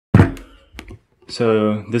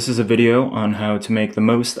So this is a video on how to make the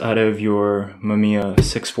most out of your Mamiya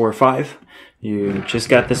 645. You just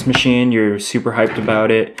got this machine, you're super hyped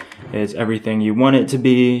about it, it's everything you want it to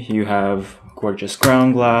be, you have gorgeous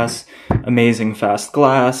ground glass, amazing fast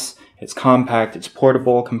glass, it's compact, it's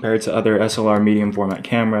portable compared to other SLR medium format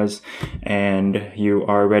cameras, and you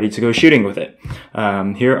are ready to go shooting with it.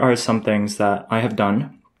 Here are some things that I have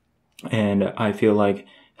done, and I feel like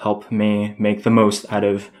help me make the most out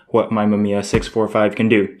of what my Mamiya 645 can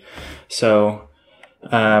do. So,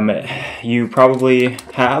 you probably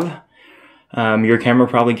have, your camera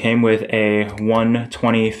probably came with a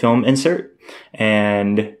 120 film insert,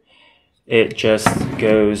 and it just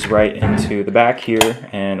goes right into the back here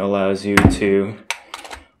and allows you to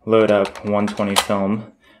load up 120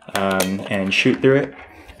 film and shoot through it.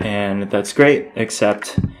 And that's great,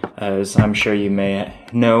 except as I'm sure you may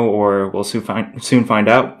know or will soon find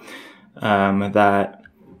out, that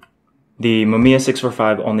the Mamiya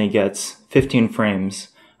 645 only gets 15 frames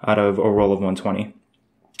out of a roll of 120.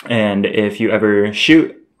 And if you ever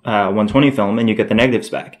shoot 120 film and you get the negatives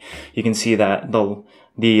back, you can see that the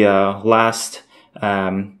last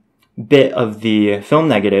bit of the film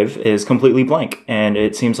negative is completely blank, and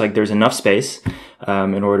it seems like there's enough space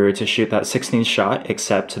in order to shoot that 16th shot,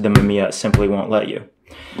 except the Mamiya simply won't let you.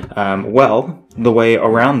 Well, the way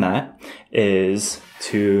around that is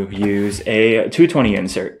to use a 220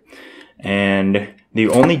 insert, and the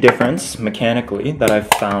only difference mechanically that I've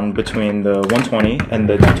found between the 120 and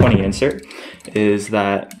the 220 insert is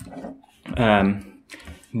that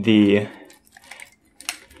the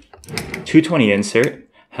 220 insert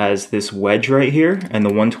has this wedge right here and the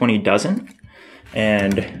 120 doesn't.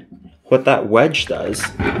 And what that wedge does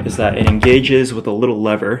is that it engages with a little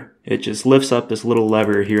lever. It just lifts up this little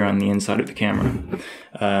lever here on the inside of the camera.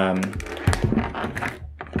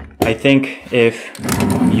 I think if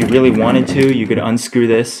you really wanted to, you could unscrew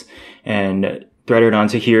this and thread it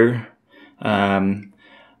onto here.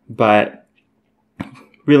 But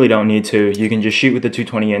really don't need to. You can just shoot with the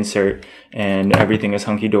 220 insert and everything is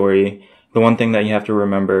hunky-dory. The one thing that you have to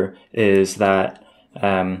remember is that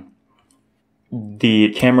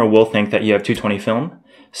the camera will think that you have 220 film,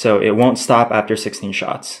 so it won't stop after 16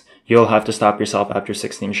 shots. You'll have to stop yourself after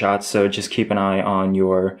 16 shots, so just keep an eye on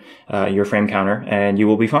your frame counter and you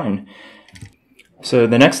will be fine. So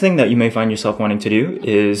the next thing that you may find yourself wanting to do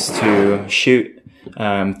is to shoot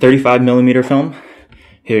 35mm film.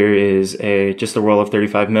 Here is just a roll of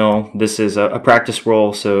 35mm. This is a practice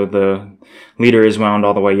roll, so the leader is wound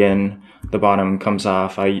all the way in. The bottom comes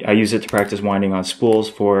off. I use it to practice winding on spools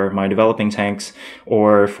for my developing tanks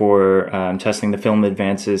or for testing the film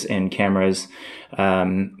advances in cameras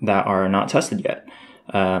that are not tested yet.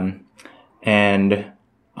 And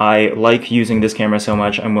I like using this camera so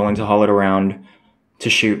much, I'm willing to haul it around to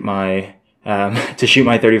shoot my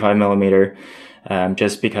 35mm.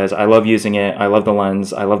 Just because I love using it, I love the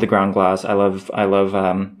lens, I love the ground glass, I love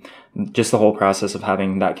just the whole process of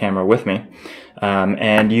having that camera with me.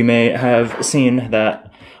 And you may have seen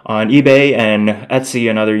that on eBay and Etsy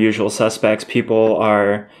and other usual suspects, people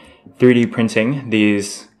are 3D printing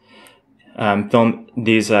these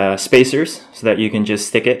spacers so that you can just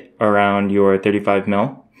stick it around your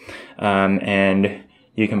 35mm, and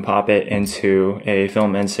you can pop it into a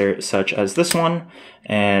film insert such as this one.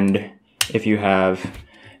 And if you have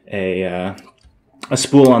a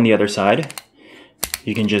spool on the other side,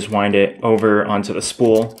 you can just wind it over onto the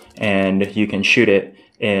spool and you can shoot it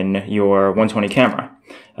in your 120 camera.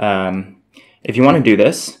 If you want to do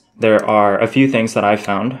this, there are a few things that I've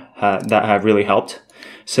found that have really helped.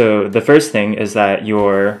 So the first thing is that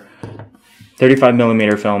your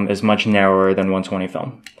 35mm film is much narrower than 120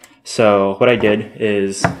 film. So what I did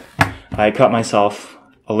is I cut myself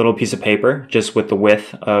a little piece of paper just with the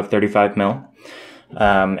width of 35mm.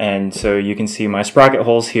 And so you can see my sprocket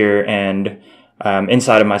holes here, and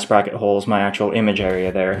inside of my sprocket holes, my actual image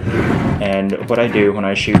area there. And what I do when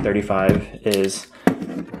I shoot 35 is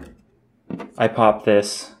I pop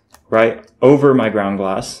this right over my ground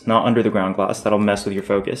glass, not under the ground glass, that'll mess with your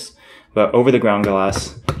focus, but over the ground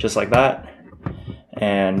glass, just like that,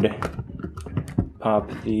 and pop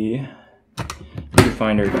the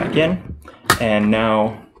viewfinder back in. And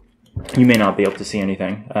now you may not be able to see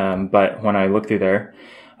anything, but when I look through there,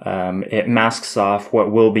 it masks off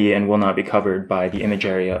what will be and will not be covered by the image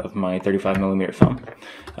area of my 35mm film.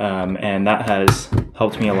 And that has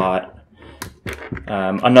helped me a lot.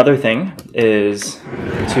 Another thing is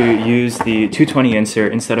to use the 220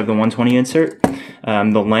 insert instead of the 120 insert.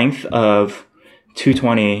 The length of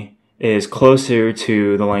 220 is closer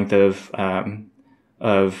to the length of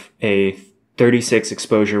a 36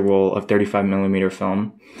 exposure roll of 35mm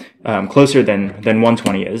film, closer than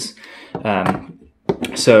 120 is.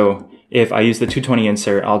 So if I use the 220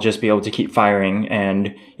 insert, I'll just be able to keep firing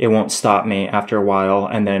and it won't stop me after a while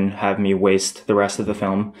and then have me waste the rest of the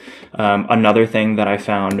film. Another thing that I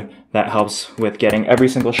found that helps with getting every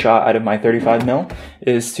single shot out of my 35mm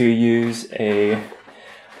is to use a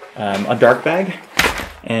dark bag.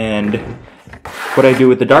 And what I do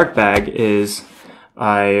with the dark bag is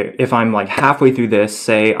if I'm like halfway through this,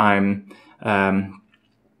 say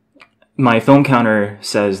my film counter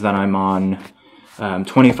says that I'm on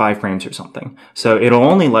 25 frames or something. So it'll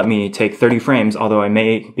only let me take 30 frames, although I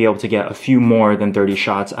may be able to get a few more than 30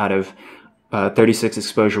 shots out of 36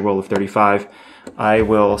 exposure roll of 35. I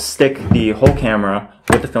will stick the whole camera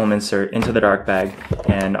with the film insert into the dark bag,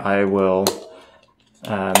 and I will,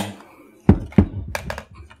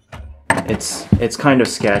 it's kind of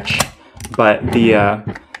sketch, but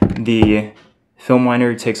the film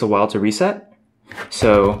winder takes a while to reset.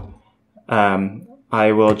 So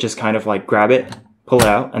I will just kind of like grab it, pull it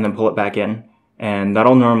out, and then pull it back in. And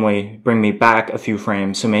that'll normally bring me back a few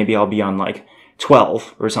frames. So maybe I'll be on like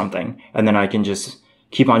 12 or something. And then I can just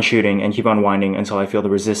keep on shooting and keep on winding until I feel the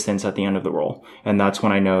resistance at the end of the roll. And that's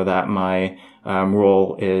when I know that my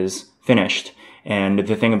roll is finished. And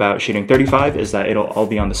the thing about shooting 35 is that it'll all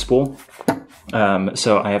be on the spool.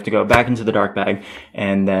 So I have to go back into the dark bag,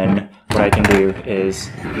 and then what I can do is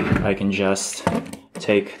I can just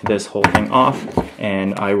take this whole thing off,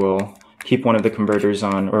 and I will keep one of the converters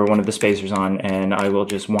on, or one of the spacers on, and I will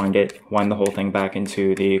just wind the whole thing back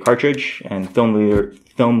into the cartridge and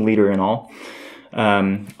film leader and all.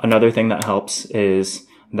 Another thing that helps is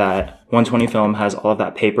that 120 film has all of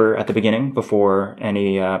that paper at the beginning before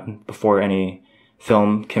any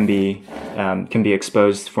film can be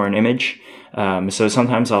exposed for an image. So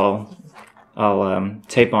sometimes I'll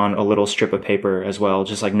tape on a little strip of paper as well,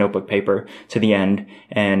 just like notebook paper, to the end.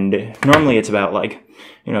 And normally it's about like,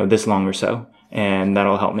 this long or so. And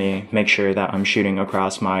that'll help me make sure that I'm shooting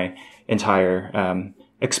across my entire,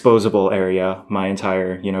 exposable area, my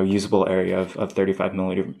entire, usable area of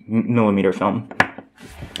 35mm film.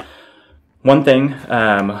 One thing,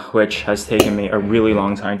 which has taken me a really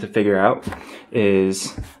long time to figure out,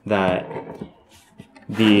 is that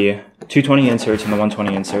the 220 inserts and the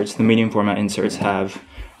 120 inserts, the medium format inserts, have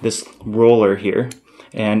this roller here,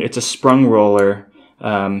 and it's a sprung roller,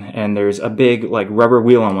 and there's a big like rubber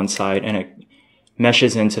wheel on one side, and it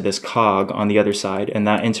meshes into this cog on the other side, and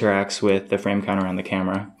that interacts with the frame counter on the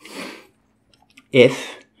camera.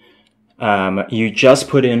 If you just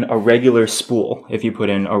put in a regular spool, the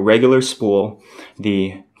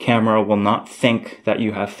camera will not think that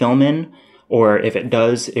you have film in, or if it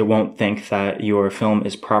does, it won't think that your film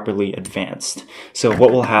is properly advanced. So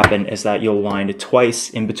what will happen is that you'll wind twice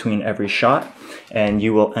in between every shot, and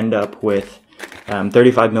you will end up with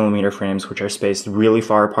 35mm frames, which are spaced really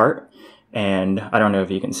far apart. And I don't know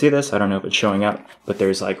if you can see this, I don't know if it's showing up, but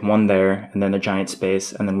there's like one there, and then a giant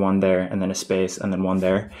space, and then one there, and then a space, and then one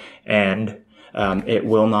there. And it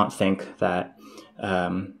will not think that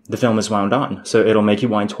the film is wound on. So it'll make you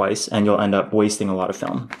wind twice, and you'll end up wasting a lot of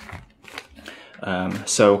film.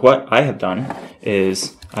 So what I have done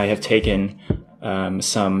is I have taken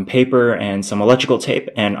some paper and some electrical tape,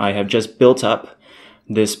 and I have just built up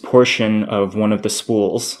this portion of one of the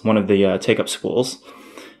spools, one of the take-up spools,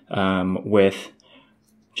 with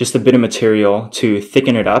just a bit of material to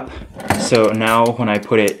thicken it up. So now when I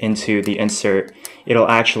put it into the insert, it'll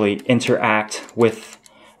actually interact with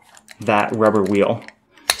that rubber wheel.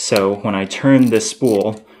 So when I turn this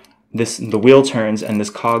spool, the wheel turns and this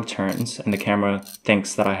cog turns, and the camera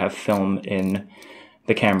thinks that I have film in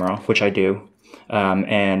the camera, which I do,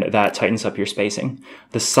 and that tightens up your spacing.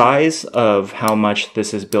 The size of how much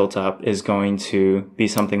this is built up is going to be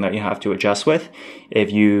something that you have to adjust with. If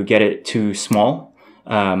you get it too small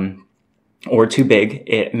or too big,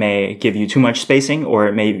 it may give you too much spacing, or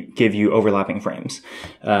it may give you overlapping frames.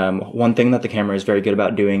 One thing that the camera is very good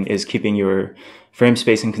about doing is keeping your frame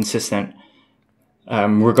spacing consistent,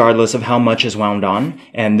 regardless of how much is wound on,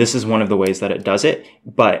 and this is one of the ways that it does it.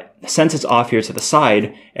 But since it's off here to the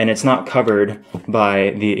side and it's not covered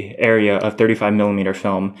by the area of 35mm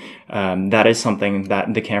film, that is something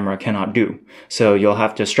that the camera cannot do. So you'll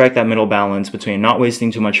have to strike that middle balance between not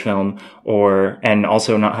wasting too much film and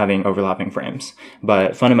also not having overlapping frames.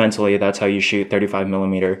 But fundamentally, that's how you shoot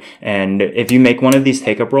 35mm. And if you make one of these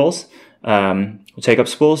take-up rolls, take-up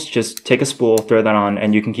spools, just take a spool, throw that on,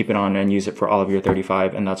 and you can keep it on and use it for all of your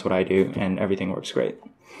 35, and that's what I do, and everything works great.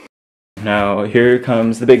 Now, here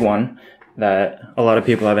comes the big one that a lot of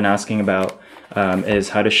people have been asking about, is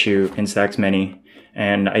how to shoot Instax Mini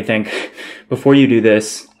And I think before you do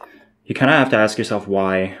this, you kind of have to ask yourself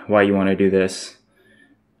why you want to do this.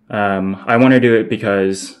 I want to do it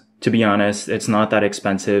because, to be honest, it's not that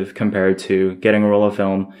expensive compared to getting a roll of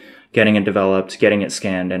film, getting it developed, getting it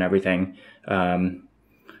scanned and everything.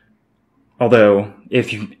 Although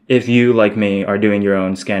if you, like me, are doing your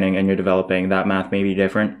own scanning and you're developing, that math may be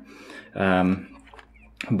different.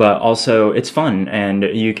 But also it's fun, and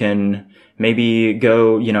you can maybe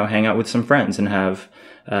go, hang out with some friends and have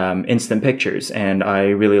instant pictures. And I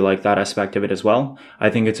really like that aspect of it as well. I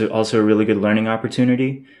think it's also a really good learning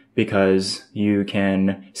opportunity because you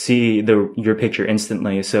can see your picture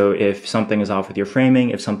instantly. So if something is off with your framing,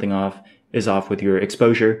 if something is off with your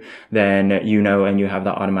exposure, then and you have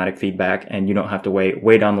that automatic feedback, and you don't have to wait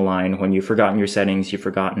way down the line when you've forgotten your settings, you've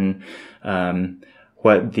forgotten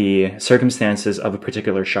what the circumstances of a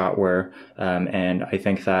particular shot were. And I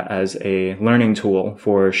think that as a learning tool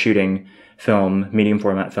for shooting film, medium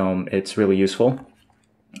format film, it's really useful.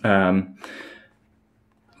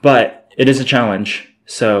 But it is a challenge.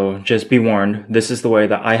 So just be warned, this is the way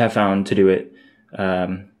that I have found to do it.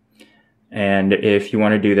 And if you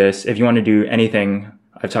want to do this, if you want to do anything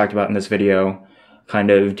I've talked about in this video, kind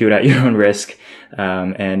of do it at your own risk.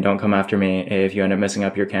 And don't come after me if you end up messing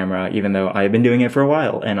up your camera, even though I've been doing it for a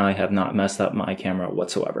while and I have not messed up my camera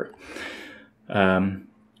whatsoever.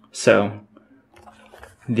 So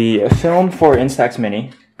the film for Instax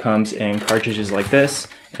Mini comes in cartridges like this,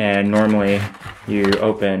 and normally you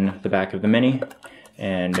open the back of the Mini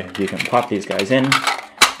and you can pop these guys in,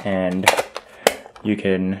 and you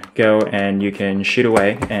can go and you can shoot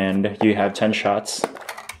away, and you have 10 shots.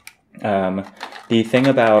 The thing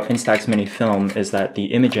about Instax Mini film is that the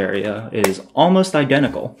image area is almost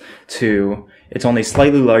identical to, it's only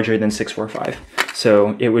slightly larger than 645.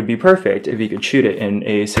 So it would be perfect if you could shoot it in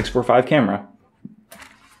a 645 camera.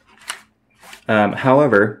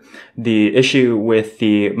 However, the issue with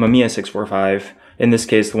the Mamiya 645, in this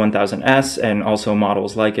case the 1000S and also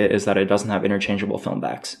models like it, is that it doesn't have interchangeable film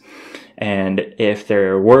backs. And if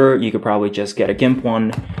there were, you could probably just get a GIMP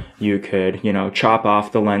one. You could, chop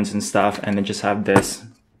off the lens and stuff and then just have this,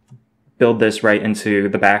 build this right into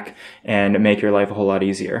the back and make your life a whole lot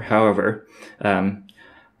easier. However,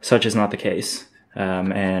 such is not the case.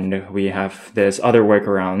 And we have this other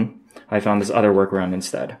workaround. I found this other workaround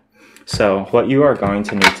instead. So what you are going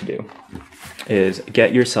to need to do is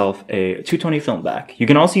get yourself a 220 film back. You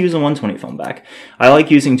can also use a 120 film back. I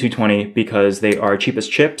like using 220 because they are cheap as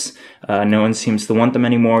chips. No one seems to want them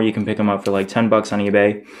anymore. You can pick them up for like 10 bucks on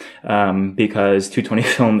eBay because 220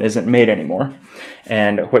 film isn't made anymore.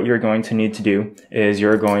 And what you're going to need to do is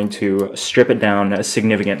you're going to strip it down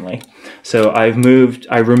significantly. So I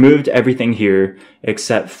removed everything here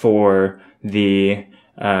except for the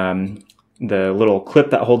little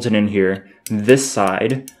clip that holds it in here, this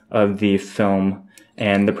side of the film,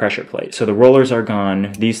 and the pressure plate. So the rollers are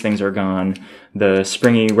gone, these things are gone, the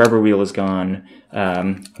springy rubber wheel is gone,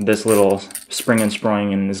 this little spring and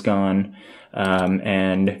spring is gone,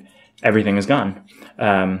 and everything is gone.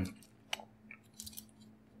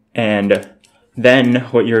 And then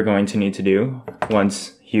what you're going to need to do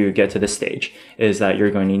once you get to this stage is that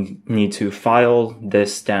you're going to need to file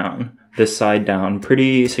this side down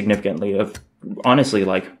pretty significantly, of honestly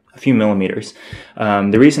like a few millimeters.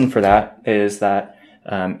 The reason for that is that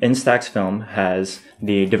Instax film has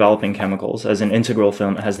the developing chemicals. As an integral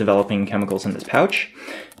film, it has developing chemicals in this pouch.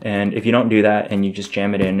 And if you don't do that and you just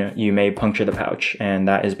jam it in, you may puncture the pouch. And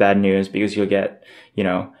that is bad news because you'll get,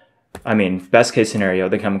 best case scenario,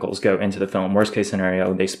 the chemicals go into the film. Worst case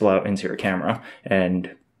scenario, they spill out into your camera.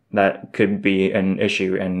 And that could be an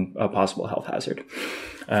issue and a possible health hazard.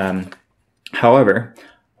 However,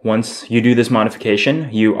 once you do this modification,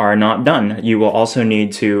 you are not done. You will also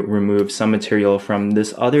need to remove some material from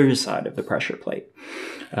this other side of the pressure plate.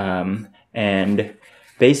 And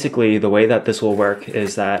basically the way that this will work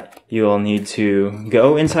is that you'll need to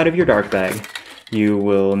go inside of your dark bag. You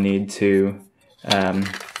will need to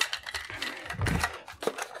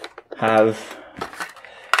have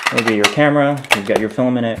maybe your camera, you've got your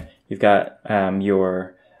film in it, you've got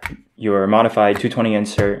your modified 220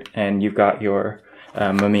 insert, and you've got your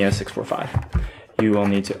Mamiya 645. You will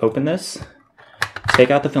need to open this, take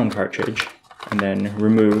out the film cartridge, and then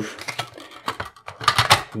remove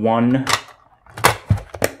one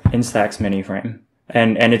Instax Mini frame.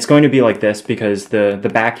 And it's going to be like this because the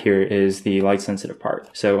back here is the light sensitive part.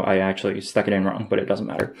 So I actually stuck it in wrong, but it doesn't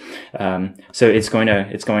matter. So it's going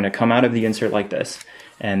to come out of the insert like this,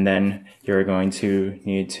 and then you're going to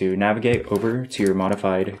need to navigate over to your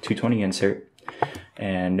modified 220 insert,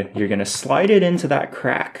 and you're going to slide it into that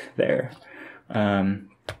crack there.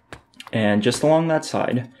 and just along that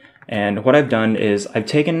side. And what I've done is I've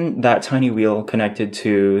taken that tiny wheel connected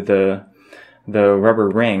to the rubber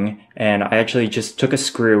ring, and I actually just took a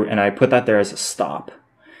screw and I put that there as a stop.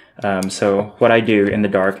 So what I do in the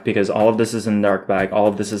dark, because all of this is in the dark bag, all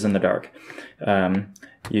of this is in the dark,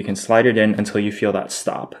 you can slide it in until you feel that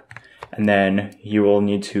stop. And then you will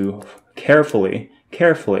need to carefully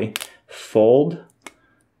fold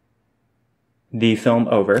the film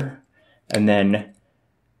over, and then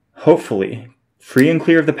hopefully, free and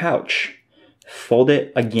clear of the pouch, fold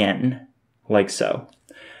it again, like so.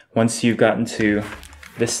 Once you've gotten to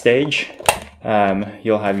this stage,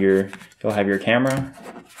 you'll have your camera,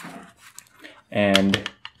 and you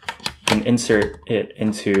can insert it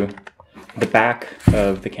into the back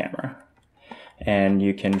of the camera. And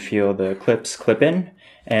you can feel the clips clip in.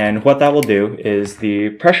 And what that will do is the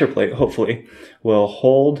pressure plate, hopefully, will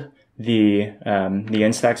hold the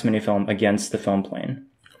Instax Mini film against the film plane.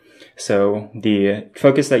 So the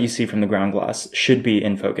focus that you see from the ground glass should be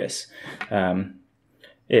in focus,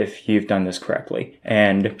 if you've done this correctly.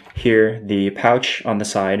 And here, the pouch on the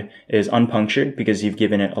side is unpunctured because you've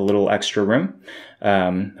given it a little extra room.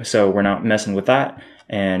 So we're not messing with that.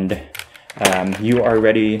 And you are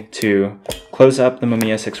ready to close up the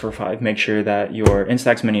Mamiya 645. Make sure that your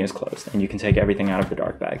Instax Mini is closed and you can take everything out of the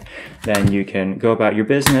dark bag. Then you can go about your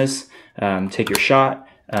business, take your shot.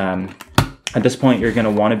 At this point, you're going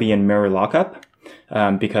to want to be in mirror lockup,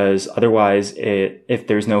 because otherwise, if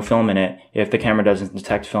there's no film in it, if the camera doesn't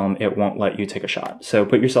detect film, it won't let you take a shot. So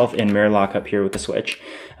put yourself in mirror lockup here with the switch,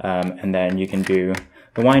 and then you can do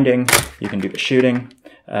the winding, you can do the shooting,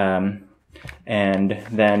 and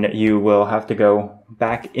then you will have to go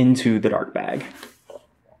back into the dark bag.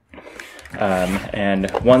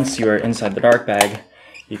 And once you're inside the dark bag,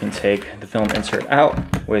 you can take the film insert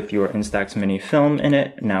out with your Instax Mini film in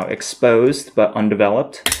it, now exposed but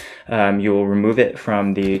undeveloped. You will remove it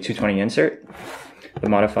from the 220 insert, the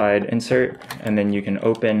modified insert, and then you can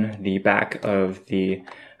open the back of the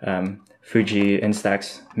Fuji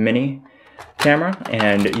Instax Mini camera,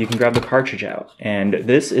 and you can grab the cartridge out. And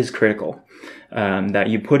this is critical, that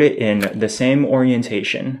you put it in the same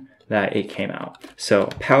orientation that it came out. So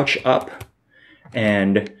pouch up,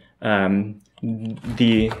 and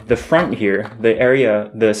the front here, the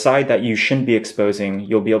area, the side that you shouldn't be exposing,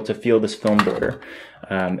 you'll be able to feel this film border.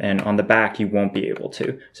 And on the back, you won't be able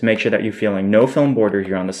to. So make sure that you're feeling no film border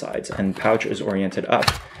here on the sides, and pouch is oriented up.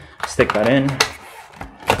 Stick that in.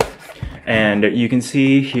 And you can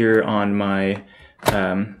see here on my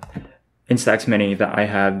Instax Mini that I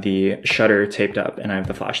have the shutter taped up and I have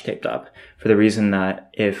the flash taped up, for the reason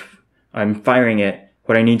that if I'm firing it,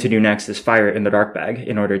 what I need to do next is fire it in the dark bag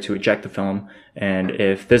in order to eject the film. And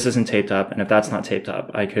if this isn't taped up, and if that's not taped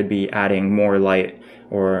up, I could be adding more light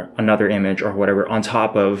or another image or whatever on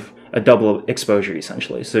top of a double exposure,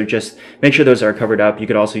 essentially. So just make sure those are covered up. You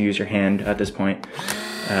could also use your hand at this point.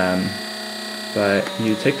 But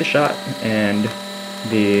you take the shot, and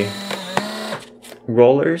the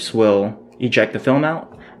rollers will eject the film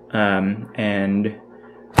out, and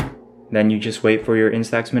then you just wait for your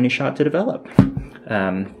Instax Mini shot to develop.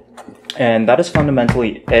 And that is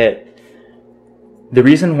fundamentally it. The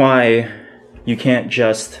reason why you can't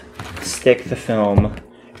just stick the film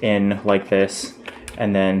in like this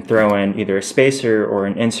and then throw in either a spacer or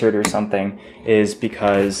an insert or something is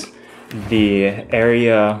because the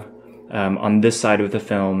area on this side of the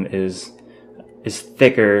film is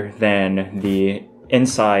thicker than the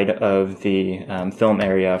inside of the film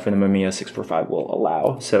area for the Mamiya 645 will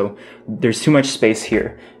allow. So there's too much space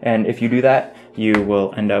here. And if you do that, you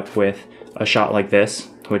will end up with a shot like this,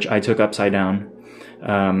 which I took upside down.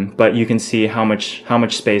 But you can see how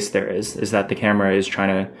much space there is that the camera is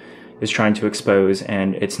trying to expose,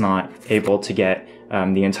 and it's not able to get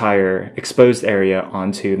the entire exposed area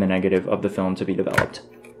onto the negative of the film to be developed.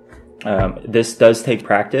 This does take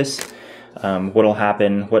practice. What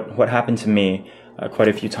happened to me quite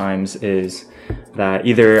a few times is that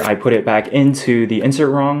either I put it back into the insert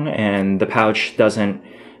wrong and the pouch doesn't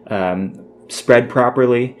spread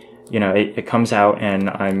properly. You know, it comes out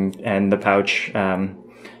and the pouch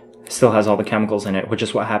still has all the chemicals in it, which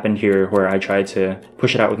is what happened here, where I tried to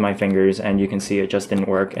push it out with my fingers and you can see it just didn't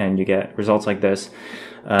work, and you get results like this,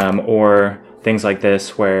 or things like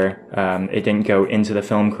this where it didn't go into the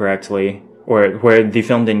film correctly, or where the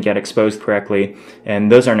film didn't get exposed correctly,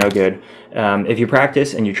 and those are no good. If you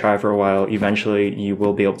practice and you try for a while, eventually you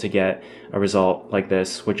will be able to get a result like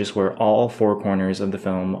this, which is where all four corners of the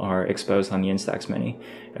film are exposed on the Instax Mini,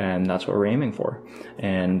 and that's what we're aiming for.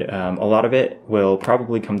 And a lot of it will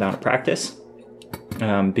probably come down to practice,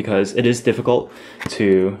 because it is difficult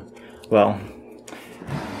to, well,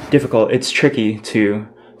 difficult. It's tricky to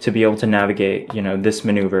be able to navigate, you know, this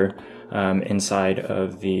maneuver inside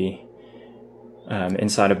of the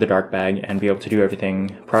dark bag and be able to do everything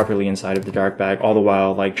properly inside of the dark bag, all the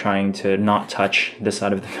while like trying to not touch this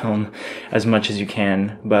side of the film as much as you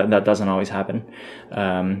can, but that doesn't always happen.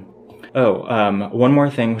 One more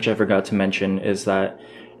thing which I forgot to mention is that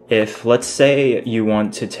if, let's say, you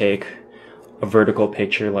want to take a vertical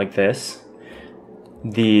picture like this,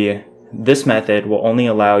 this method will only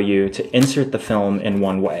allow you to insert the film in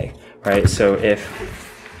one way, right? So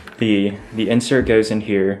if the insert goes in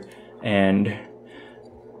here, and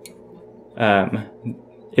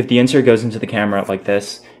if the insert goes into the camera like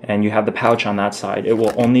this, and you have the pouch on that side, it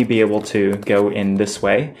will only be able to go in this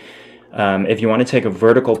way. If you want to take a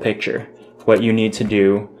vertical picture, what you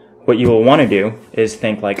will want to do is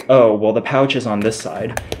think like, oh, well, the pouch is on this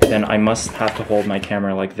side, then I must have to hold my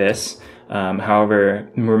camera like this. However,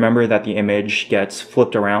 remember that the image gets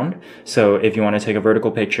flipped around. So if you want to take a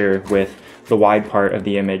vertical picture with the wide part of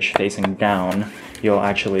the image facing down, you'll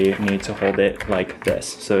actually need to hold it like this.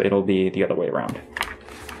 So it'll be the other way around.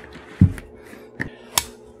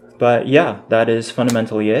 But yeah, that is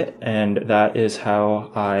fundamentally it, and that is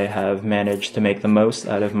how I have managed to make the most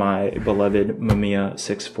out of my beloved Mamiya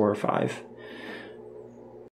 645.